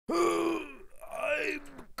I'm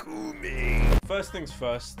Kumi. First things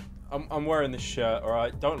first, I'm wearing this shirt,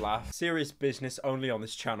 alright? Don't laugh. Serious business only on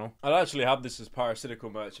this channel. I'd actually have this as parasitical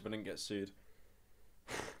merch if I didn't get sued.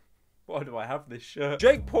 Why do I have this shirt?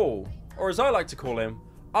 Jake Paul, or as I like to call him,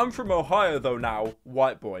 I'm from Ohio though now,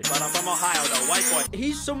 white boy. But I'm from Ohio though, white boy.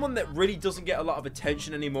 He's someone that really doesn't get a lot of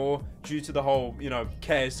attention anymore due to the whole, you know,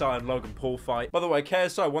 KSI and Logan Paul fight. By the way,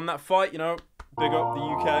 KSI won that fight, you know. Big up the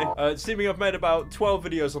UK. Seeming I've made about 12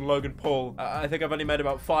 videos on Logan Paul. I think I've only made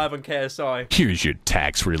about 5 on KSI. Here's your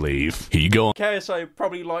tax relief. Here you go. KSI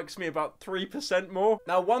probably likes me about 3% more.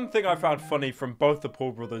 Now, one thing I found funny from both the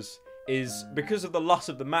Paul brothers is because of the loss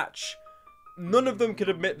of the match, none of them could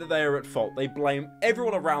admit that they are at fault. They blame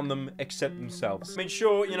everyone around them except themselves. I mean,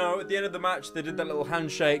 sure, you know, at the end of the match, they did that little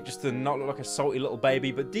handshake just to not look like a salty little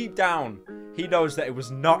baby, but deep down, he knows that it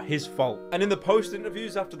was not his fault. And in the post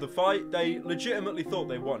interviews after the fight, they legitimately thought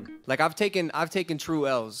they won. Like I've taken true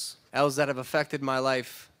L's that have affected my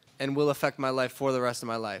life and will affect my life for the rest of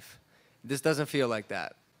my life. This doesn't feel like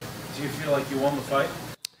that. Do you feel like you won the fight?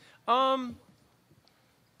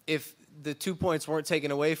 If the 2 points weren't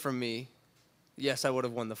taken away from me, yes, I would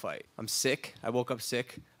have won the fight. I'm sick. I woke up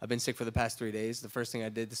sick. I've been sick for the past 3 days. The first thing I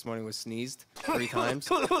did this morning was sneezed 3 times.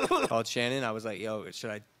 Called Shannon. I was like, yo,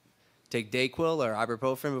 should I take Dayquil or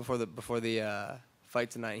ibuprofen before the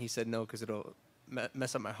fight tonight? And he said no, because it'll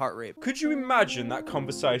mess up my heart rate. Could you imagine that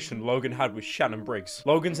conversation Logan had with Shannon Briggs?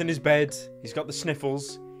 Logan's in his bed. He's got the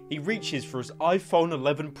sniffles. He reaches for his iPhone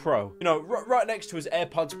 11 Pro. You know, right next to his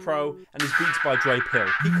AirPods Pro and his Beats by Dre pill.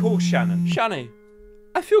 He calls Shannon. Shanny,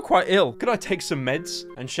 I feel quite ill. Could I take some meds?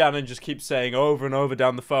 And Shannon just keeps saying over and over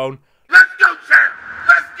down the phone, "Let's go, champ!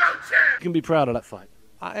 Let's go, champ!" You can be proud of that fight.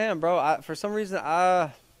 I am, bro. For some reason,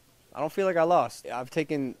 I don't feel like I lost. I've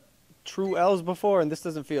taken true L's before, and this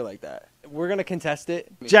doesn't feel like that. We're going to contest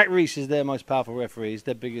it. Jack Reese is their most powerful referee. He's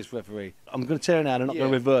their biggest referee. I'm going to tell you now, they're not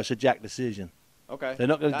going to reverse a Jack decision. Okay. They're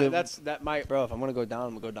not going to do that might, bro, if I'm going to go down, I'm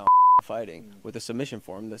going to go down fighting with a submission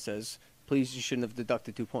form that says, please, you shouldn't have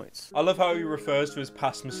deducted 2 points. I love how he refers to his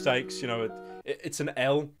past mistakes. You know, it's an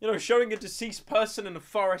L. You know, showing a deceased person in a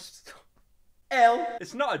forest. L.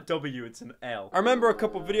 It's not a W, it's an L. I remember a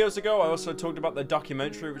couple videos ago, I also talked about the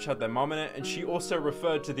documentary which had their mom in it, and she also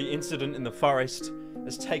referred to the incident in the forest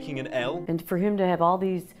as taking an L. And for him to have all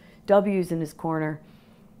these W's in his corner,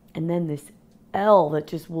 and then this L that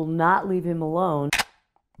just will not leave him alone.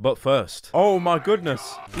 But first, oh my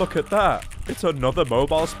goodness, look at that. It's another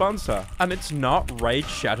mobile sponsor, and it's not Raid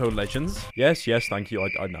Shadow Legends. Yes, thank you.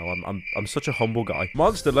 I know, I'm such a humble guy.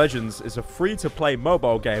 Monster Legends is a free-to-play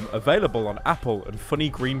mobile game available on Apple and Funny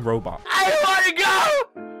Green Robot. I want to go!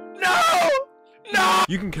 No!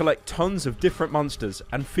 You can collect tons of different monsters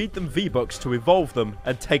and feed them V-Bucks to evolve them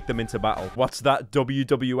and take them into battle. What's that,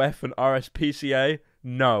 WWF and RSPCA?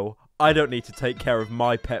 No. I don't need to take care of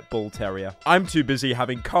my pet bull terrier. I'm too busy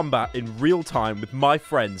having combat in real time with my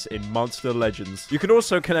friends in Monster Legends. You can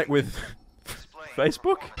also connect with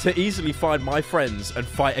Facebook to easily find my friends and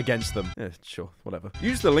fight against them. Yeah, sure, whatever.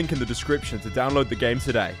 Use the link in the description to download the game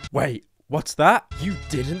today. Wait, what's that? You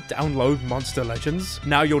didn't download Monster Legends?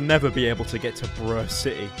 Now you'll never be able to get to Bruh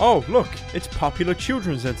City. Oh, look, it's popular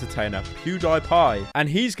children's entertainer PewDiePie, and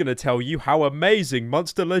he's gonna tell you how amazing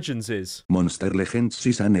Monster Legends is. Monster Legends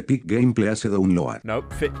is an epic gameplay as a download.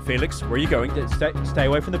 Nope, Felix, where are you going? Stay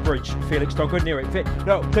away from the bridge. Felix, don't go near it. Think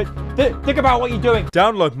about what you're doing.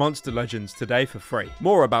 Download Monster Legends today for free.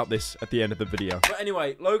 More about this at the end of the video. But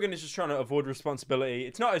anyway, Logan is just trying to avoid responsibility.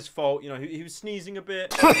 It's not his fault, you know, he was sneezing a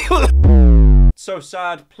bit. So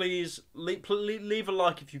sad. Please leave a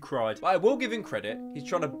like if you cried. But I will give him credit. He's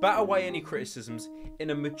trying to bat away any criticisms in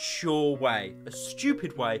a mature way. A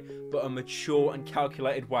stupid way, but a mature and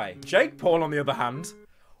calculated way. Jake Paul, on the other hand,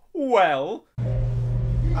 well...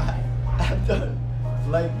 I've done,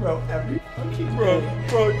 like, bro, every fucking bro.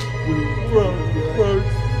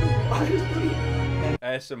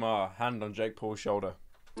 ASMR, hand on Jake Paul's shoulder.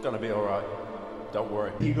 It's gonna be alright. Don't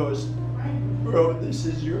worry. He goes, bro, this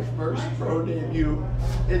is your first pro debut.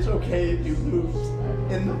 It's okay if you lose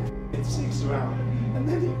in the 6th round. And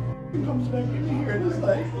then he comes back in here and is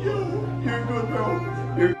like, yo, you're good, bro.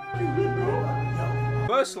 You're good, bro.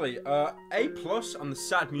 Firstly, A+ on the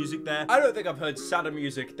sad music there. I don't think I've heard sadder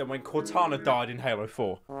music than when Cortana died in Halo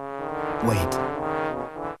 4. Wait.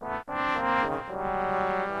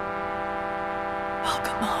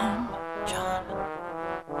 Welcome home, John.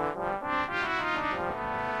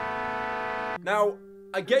 Now,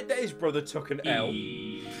 I get that his brother took an L.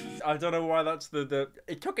 I don't know why that's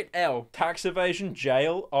it took an L. Tax evasion,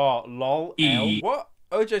 jail, oh, lol, L. What?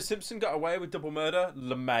 OJ Simpson got away with double murder.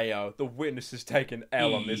 LeMayo, the witness, has taken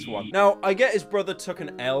L on this one. Now, I get his brother took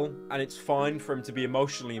an L, and it's fine for him to be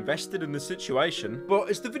emotionally invested in the situation, but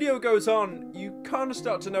as the video goes on, you kind of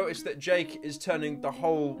start to notice that Jake is turning the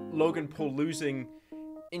whole Logan Paul losing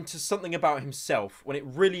into something about himself when it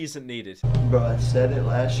really isn't needed. Bro, I said it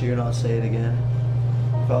last year and I'll say it again.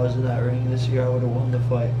 If I was in that ring this year, I would have won the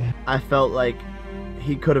fight. I felt like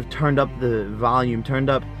he could have turned up the volume, turned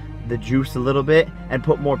up the juice a little bit, and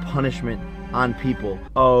put more punishment on people.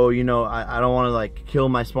 Oh, you know, I don't want to like kill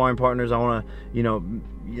my sparring partners. I want to, you know,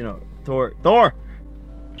 Thor.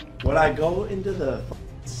 When I go into the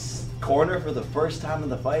corner for the first time in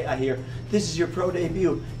the fight, I hear, "This is your pro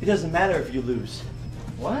debut. It doesn't matter if you lose."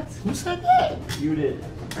 What? Who said that? You did.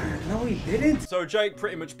 No, he didn't. So Jake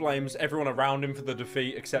pretty much blames everyone around him for the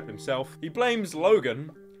defeat except himself. He blames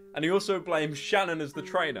Logan, and he also blames Shannon as the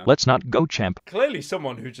trainer. Let's not go, champ. Clearly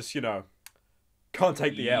someone who just, you know, can't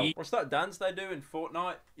take the L. What's that dance they do in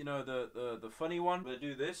Fortnite? You know, the funny one? They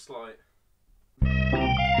do this, like...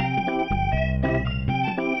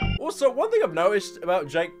 Also, one thing I've noticed about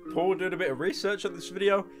Jake Paul doing a bit of research on this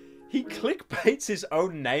video, he clickbaits his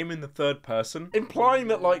own name in the third person, implying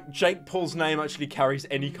that, like, Jake Paul's name actually carries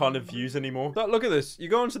any kind of views anymore. But look at this. You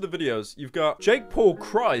go into the videos, you've got Jake Paul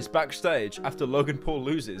cries backstage after Logan Paul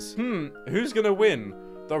loses. Who's gonna win?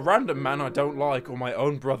 The random man I don't like or my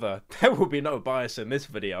own brother? There will be no bias in this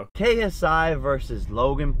video. KSI versus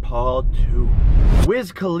Logan Paul 2.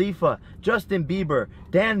 Wiz Khalifa, Justin Bieber,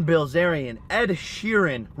 Dan Bilzerian, Ed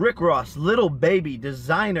Sheeran, Rick Ross, Little Baby,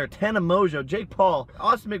 Designer, Tana Mojo, Jake Paul,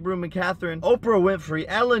 Austin McBroom and Catherine, Oprah Winfrey,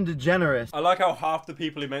 Ellen DeGeneres. I like how half the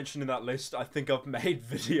people he mentioned in that list I think I've made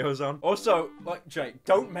videos on. Also, like, Jake,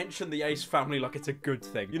 don't mention the Ace family like it's a good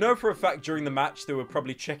thing. You know for a fact during the match they were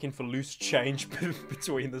probably checking for loose change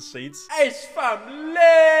between the seats. Ace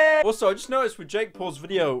family! Also, I just noticed with Jake Paul's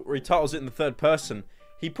video where he titles it in the third person,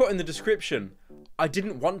 he put in the description, "I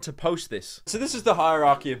didn't want to post this." So this is the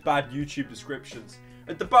hierarchy of bad YouTube descriptions.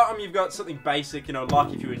 At the bottom, you've got something basic, you know,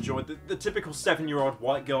 like if you enjoyed the typical 7-year-old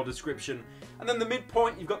white girl description. And then the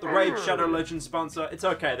midpoint, you've got the Raid Shadow Legends sponsor. It's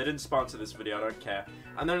okay, they didn't sponsor this video, I don't care.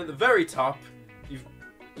 And then at the very top,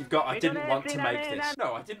 you've got, "I didn't want to make this."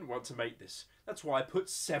 No, I didn't want to make this. That's why I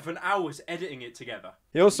put 7 hours editing it together.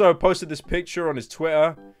 He also posted this picture on his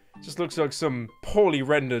Twitter. Just looks like some poorly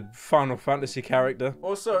rendered Final Fantasy character.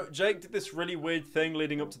 Also, Jake did this really weird thing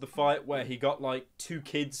leading up to the fight where he got like 2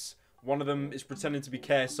 kids. One of them is pretending to be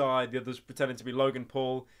KSI, the other's pretending to be Logan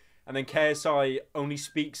Paul. And then KSI only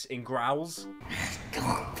speaks in growls.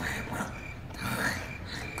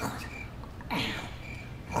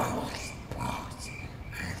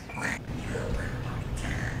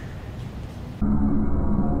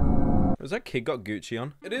 Has that kid got Gucci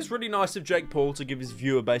on? It is really nice of Jake Paul to give his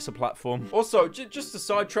viewer base a platform. Also, just to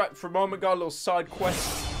sidetrack for a moment, got a little side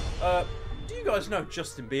quest. Do you guys know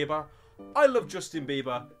Justin Bieber? I love Justin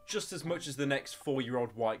Bieber just as much as the next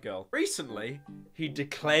 4-year-old white girl. Recently, he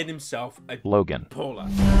declared himself a Logan Pauler.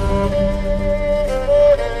 I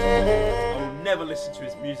will never listen to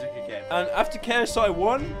his music again. And after KSI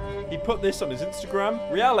won, he put this on his Instagram.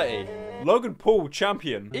 Reality, Logan Paul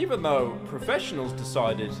champion. Even though professionals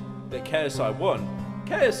decided that KSI won,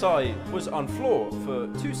 KSI was on floor for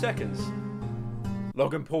 2 seconds.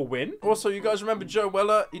 Logan Paul win. Also, you guys remember Joe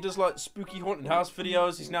Weller? He does like spooky haunted house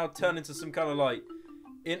videos. He's now turned into some kind of like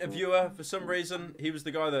interviewer for some reason. He was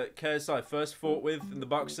the guy that KSI first fought with in the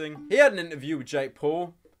boxing. He had an interview with Jake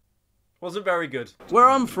Paul. Wasn't very good. Where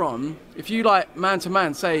I'm from, if you like man to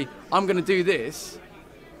man say, "I'm gonna do this,"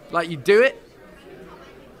 like you do it.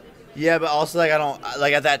 Yeah, but also like I don't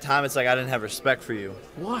like at that time it's like I didn't have respect for you.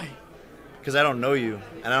 Why? Because I don't know you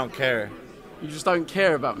and I don't care. You just don't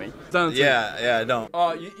care about me, don't you? Yeah, I don't.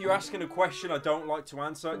 You're asking a question I don't like to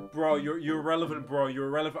answer. Bro, you're irrelevant, bro. You're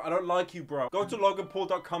irrelevant. I don't like you, bro. Go to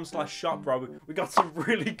loganpaul.com/shop, bro. We got some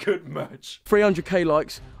really good merch. 300k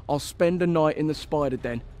likes, I'll spend a night in the spider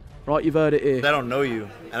den. Right, you've heard it here. I don't know you,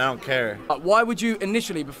 and I don't care. Why would you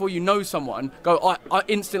initially, before you know someone, go, I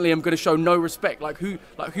instantly am going to show no respect? Like who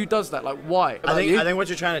does that? Like why? I think what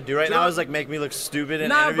you're trying to do right now is like make me look stupid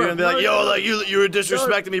in an interview and be like, yo, like you were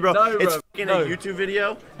disrespecting me, bro. It's fucking a YouTube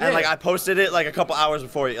video, and like I posted it like a couple hours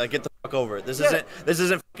before you. Like get the fuck over it. This isn't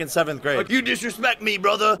fucking 7th grade. Like, you disrespect me,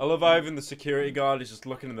 brother. I love how even the security guard is just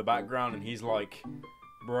looking in the background and he's like,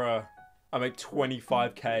 bruh, I make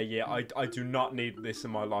 25k a year. I do not need this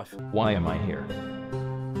in my life. Why am I here?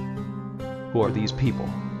 Who are these people?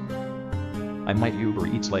 I might Uber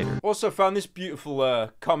Eats later. Also found this beautiful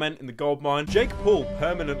comment in the gold mine. Jake Paul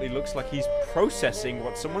permanently looks like he's processing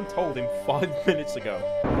what someone told him 5 minutes ago.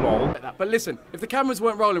 Lol. But listen, if the cameras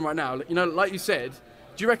weren't rolling right now, you know, like you said,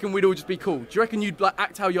 do you reckon we'd all just be cool? Do you reckon you'd like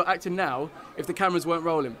act how you're acting now if the cameras weren't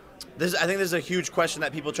rolling? I think this is a huge question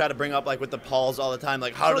that people try to bring up, like with the Pauls all the time.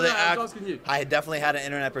 Like, how do they act? I definitely had an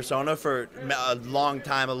internet persona for a long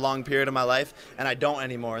time, a long period of my life, and I don't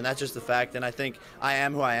anymore, and that's just the fact. And I think I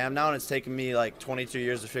am who I am now, and it's taken me like 22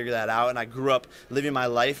 years to figure that out. And I grew up living my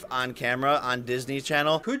life on camera on Disney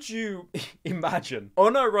Channel. Could you imagine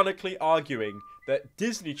unironically arguing that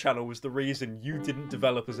Disney Channel was the reason you didn't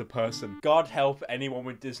develop as a person? God help anyone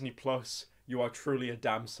with Disney Plus. You are truly a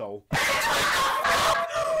damn soul.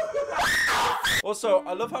 Also,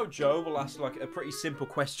 I love how Joe will ask like a pretty simple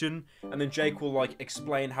question and then Jake will like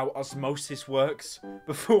explain how osmosis works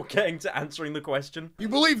before getting to answering the question. You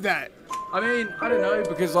believe that? I mean, I don't know,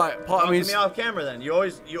 because like part of me Talk to me off camera then. You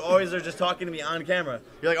always are just talking to me on camera.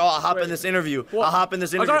 You're like, oh, I'll hop in this interview. I'll hop in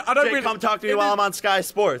this interview. I don't Jake, really, come talk to me while I'm on Sky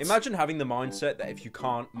Sports. Imagine having the mindset that if you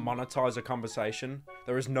can't monetize a conversation,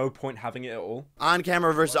 there is no point having it at all. On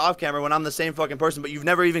camera versus off camera when I'm the same fucking person, but you've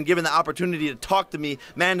never even given the opportunity to talk to me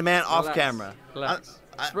man to man off camera. Relax.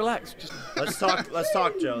 Just relax. Just let's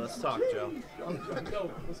talk, Joe. Let's talk, Joe.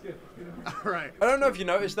 All right. I don't know if you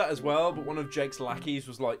noticed that as well, but one of Jake's lackeys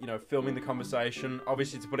was like, you know, filming the conversation,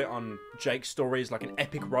 obviously to put it on Jake's stories like an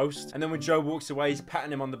epic roast. And then when Joe walks away, he's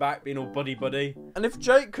patting him on the back, being all buddy-buddy. And if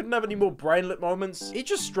Jake couldn't have any more brainlet moments, he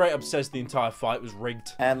just straight up says the entire fight was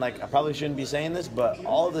rigged. And like, I probably shouldn't be saying this, but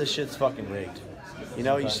all of this shit's fucking rigged. You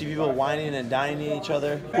know, you see people whining and dining each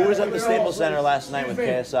other. Who was at the Staples Center last night with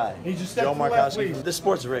KSI? Joe Markowski. This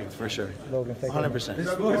sport's rigged for sure. 100%. This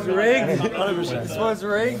sport's rigged? 100%. This sport's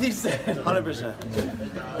rigged, he said.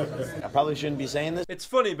 100%. I probably shouldn't be saying this. It's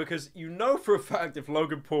funny because you know for a fact if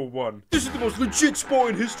Logan Paul won, this is the most legit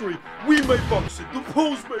sport in history. We made boxing. The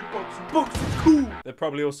Pauls made boxing. Boxing's cool. They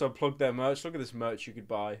probably also plugged their merch. Look at this merch you could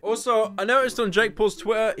buy. Also, I noticed on Jake Paul's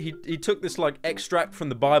Twitter, he took this like extract from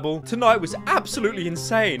the Bible. Tonight was absolutely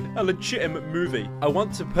insane. A legitimate movie. I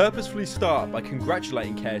want to purposefully start by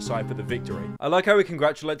congratulating KSI for the victory. I like how he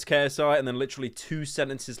congratulates KSI and then literally 2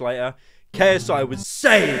 sentences later, KSI was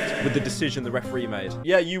saved with the decision the referee made.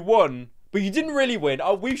 Yeah, you won, but you didn't really win.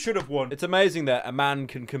 Oh, we should have won. It's amazing that a man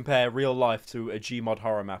can compare real life to a Gmod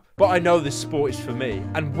horror map. But I know this sport is for me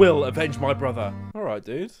and will avenge my brother. All right,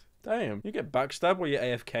 dude. Damn, you get backstabbed while you're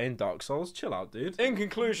AFK in Dark Souls. Chill out, dude. In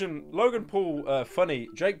conclusion, Logan Paul, funny.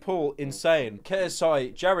 Jake Paul, insane.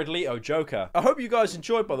 KSI, Jared Leto, Joker. I hope you guys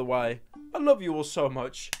enjoyed, by the way. I love you all so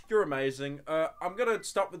much. You're amazing. I'm gonna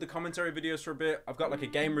stop with the commentary videos for a bit. I've got like a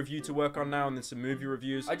game review to work on now and then some movie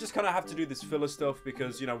reviews. I just kind of have to do this filler stuff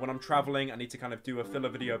because, you know, when I'm traveling, I need to kind of do a filler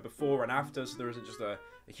video before and after so there isn't just a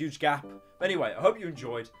huge gap. But anyway, I hope you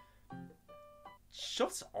enjoyed.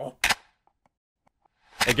 Shut up.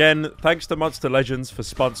 Again, thanks to Monster Legends for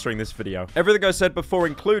sponsoring this video. Everything I said before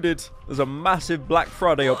included, there's a massive Black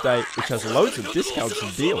Friday update, which has loads of discounts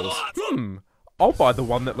and deals. I'll buy the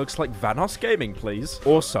one that looks like Vanos Gaming, please.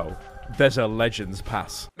 Also, there's a Legends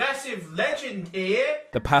Pass. Massive legend here.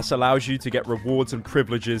 The pass allows you to get rewards and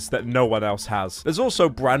privileges that no one else has. There's also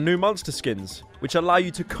brand new monster skins, which allow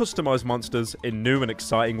you to customize monsters in new and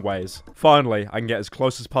exciting ways. Finally, I can get as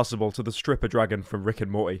close as possible to the stripper dragon from Rick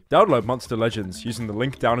and Morty. Download Monster Legends using the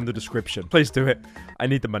link down in the description. Please do it. I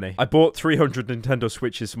need the money. I bought 300 Nintendo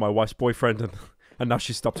Switches for my wife's boyfriend and now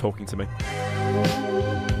she stopped talking to me.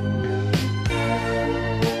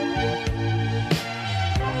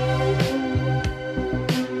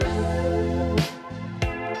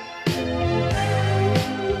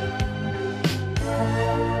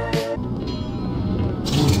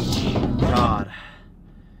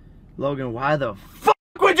 Logan, why the